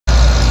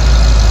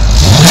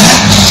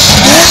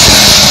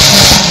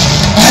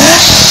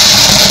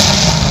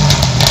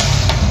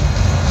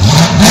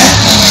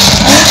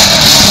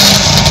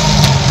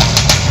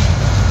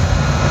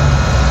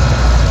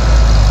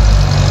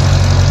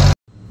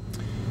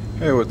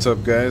Hey, what's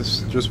up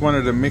guys? Just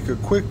wanted to make a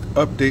quick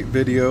update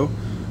video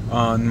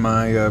on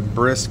my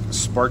Brisk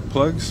spark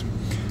plugs.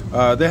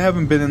 They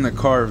haven't been in the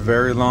car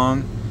very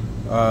long.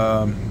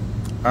 I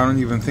don't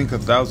even think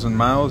 1,000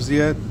 miles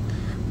yet,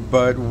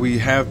 but we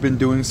have been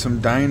doing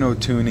some dyno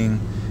tuning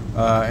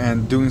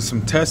and doing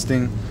some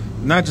testing,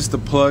 not just the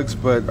plugs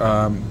but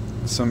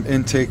some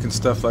intake and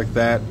stuff like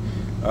that,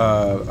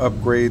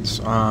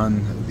 upgrades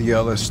on the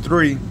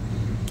LS3.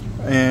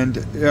 And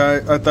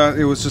I thought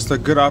it was just a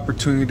good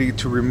opportunity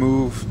to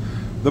remove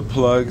the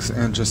plugs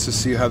and just to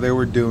see how they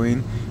were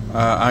doing.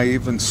 I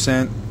even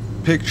sent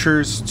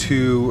pictures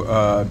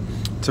to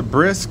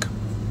Brisk,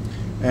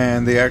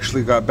 and they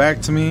actually got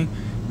back to me.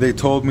 They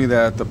told me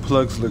that the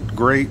plugs looked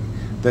great,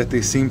 that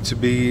they seemed to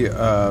be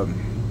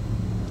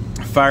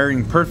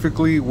firing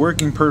perfectly,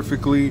 working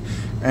perfectly,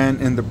 and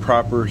in the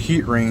proper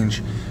heat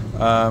range.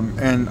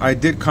 And I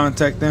did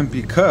contact them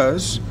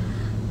because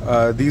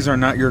these are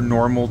not your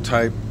normal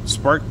type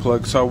spark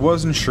plugs, so I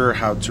wasn't sure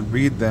how to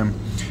read them,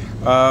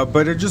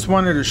 but I just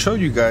wanted to show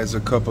you guys a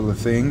couple of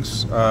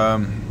things.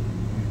 So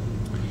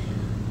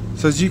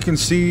as you can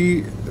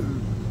see,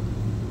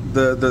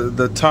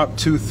 the top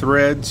two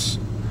threads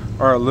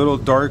are a little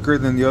darker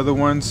than the other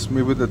ones.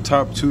 Maybe the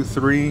top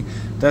 2-3,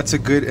 that's a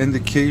good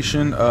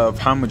indication of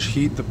how much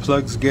heat the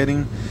plug's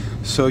getting.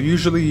 So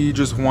usually you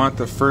just want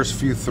the first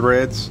few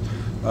threads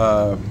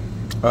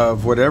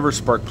of whatever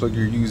spark plug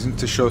you're using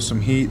to show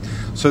some heat.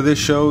 So this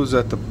shows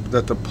that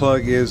the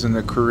plug is in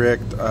the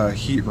correct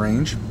heat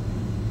range.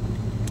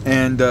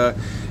 And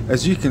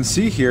as you can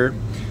see here,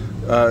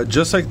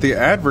 just like they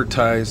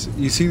advertise,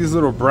 you see these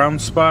little brown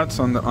spots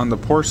on the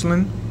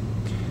porcelain.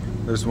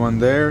 There's one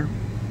there,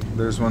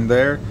 there's one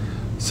there.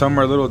 Some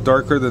are a little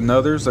darker than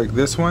others, like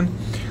this one.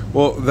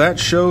 Well, that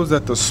shows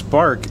that the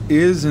spark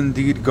is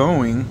indeed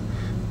going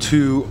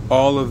to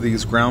all of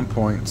these ground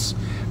points.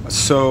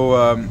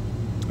 So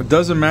it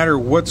doesn't matter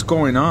what's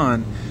going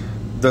on,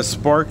 the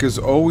spark is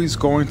always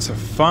going to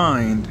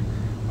find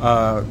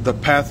the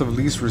path of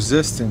least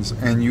resistance,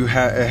 and it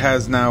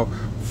has now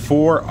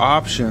 4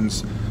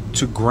 options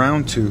to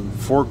ground to,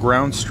 4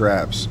 ground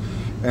straps,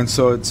 and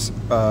so it's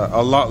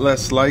a lot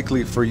less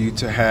likely for you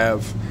to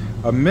have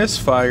a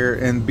misfire.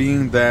 And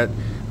being that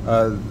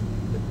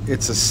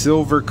it's a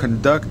silver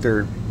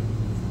conductor,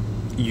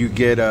 you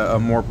get a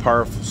more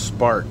powerful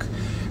spark.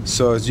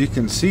 So as you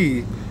can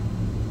see,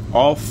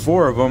 all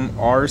 4 of them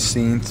are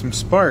seeing some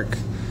spark.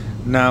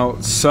 Now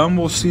some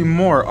will see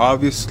more.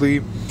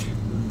 Obviously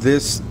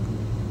this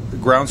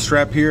ground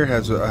strap here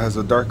has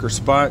a darker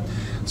spot,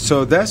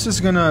 so that's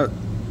just gonna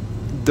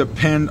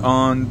depend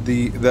on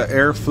the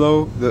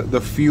airflow,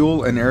 the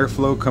fuel and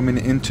airflow coming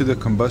into the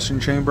combustion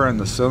chamber and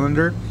the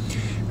cylinder,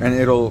 and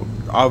it'll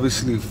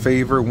obviously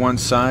favor one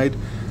side.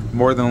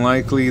 More than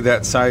likely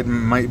that side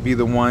might be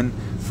the one,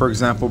 for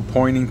example,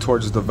 pointing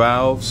towards the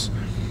valves,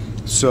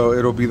 so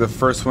it'll be the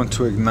first one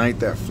to ignite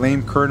that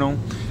flame kernel.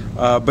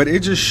 But it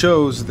just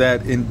shows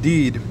that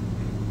indeed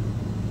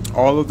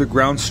all of the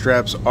ground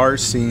straps are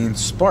seeing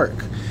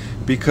spark,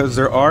 because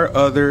there are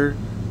other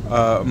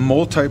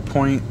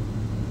multi-point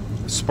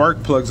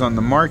spark plugs on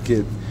the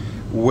market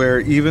where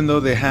even though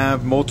they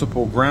have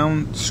multiple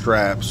ground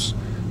straps,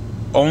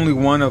 only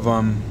one of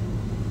them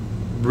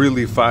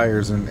really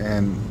fires,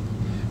 and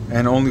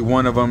only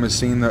one of them is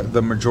seeing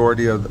the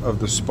majority of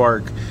the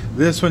spark.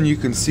 This one, you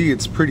can see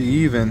it's pretty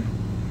even.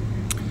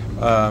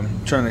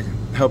 Trying to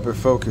help it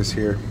focus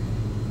here.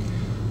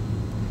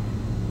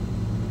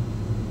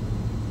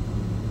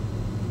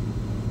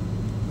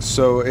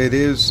 So it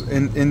is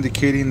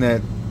indicating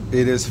that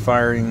it is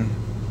firing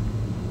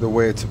the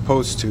way it's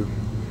supposed to,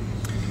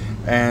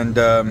 and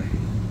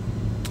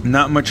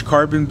not much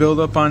carbon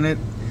buildup on it.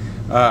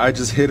 I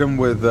just hit them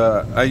with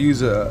I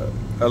use a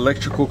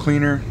electrical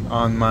cleaner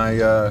on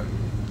my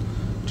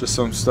just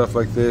some stuff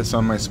like this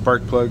on my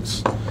spark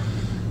plugs,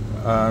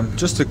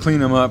 just to clean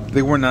them up.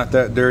 They were not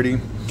that dirty,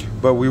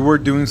 but we were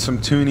doing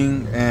some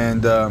tuning,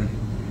 and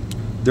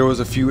there was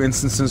a few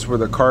instances where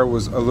the car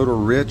was a little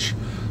rich,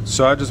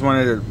 so I just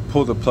wanted to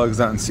pull the plugs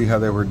out and see how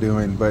they were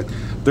doing. But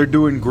they're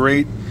doing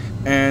great,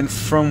 and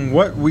from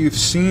what we've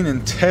seen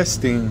in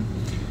testing,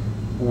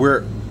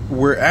 we're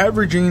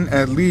averaging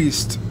at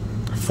least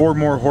 4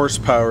 more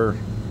horsepower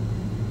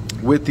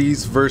with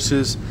these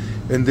versus,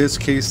 in this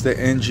case, the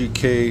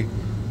NGK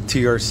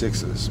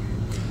TR6s.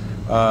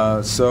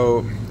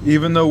 So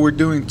even though we're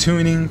doing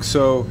tuning,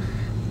 so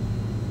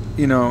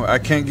you know, I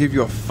can't give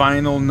you a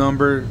final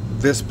number,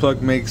 this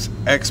plug makes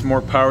X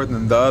more power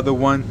than the other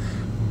one,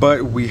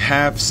 but we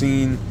have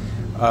seen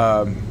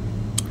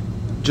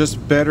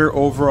just better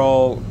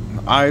overall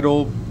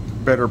idle,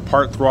 better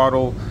part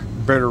throttle,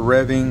 better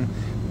revving,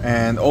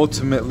 and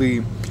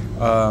ultimately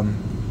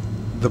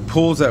the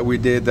pulls that we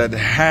did that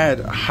had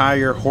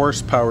higher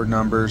horsepower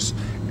numbers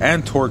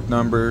and torque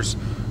numbers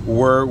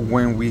were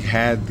when we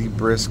had the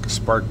Brisk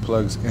spark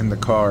plugs in the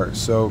car.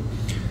 So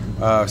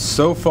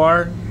so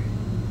far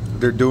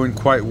they're doing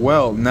quite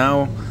well.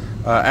 Now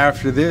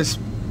after this,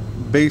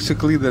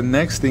 basically the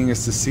next thing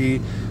is to see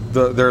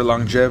their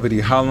longevity.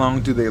 How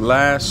long do they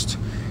last?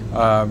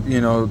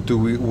 You know,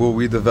 will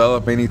we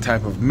develop any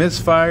type of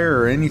misfire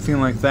or anything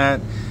like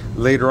that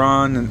later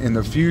on in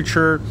the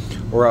future,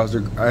 or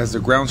as the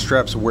ground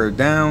straps wear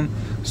down?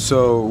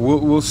 So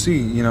we'll see.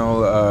 You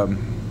know,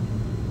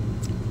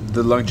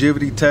 the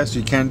longevity test,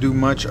 you can't do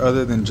much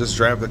other than just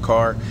drive the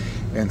car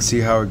and see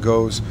how it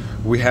goes.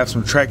 We have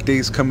some track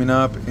days coming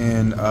up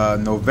in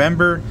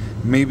November,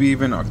 maybe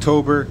even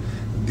October.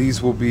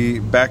 These will be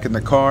back in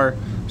the car,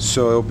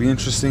 so it'll be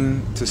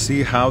interesting to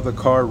see how the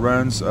car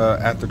runs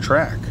at the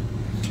track.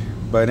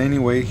 But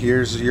anyway,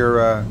 here's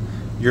your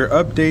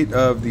update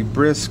of the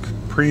Brisk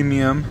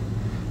Premium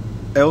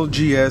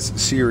LGS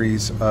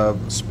series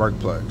of spark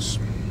plugs.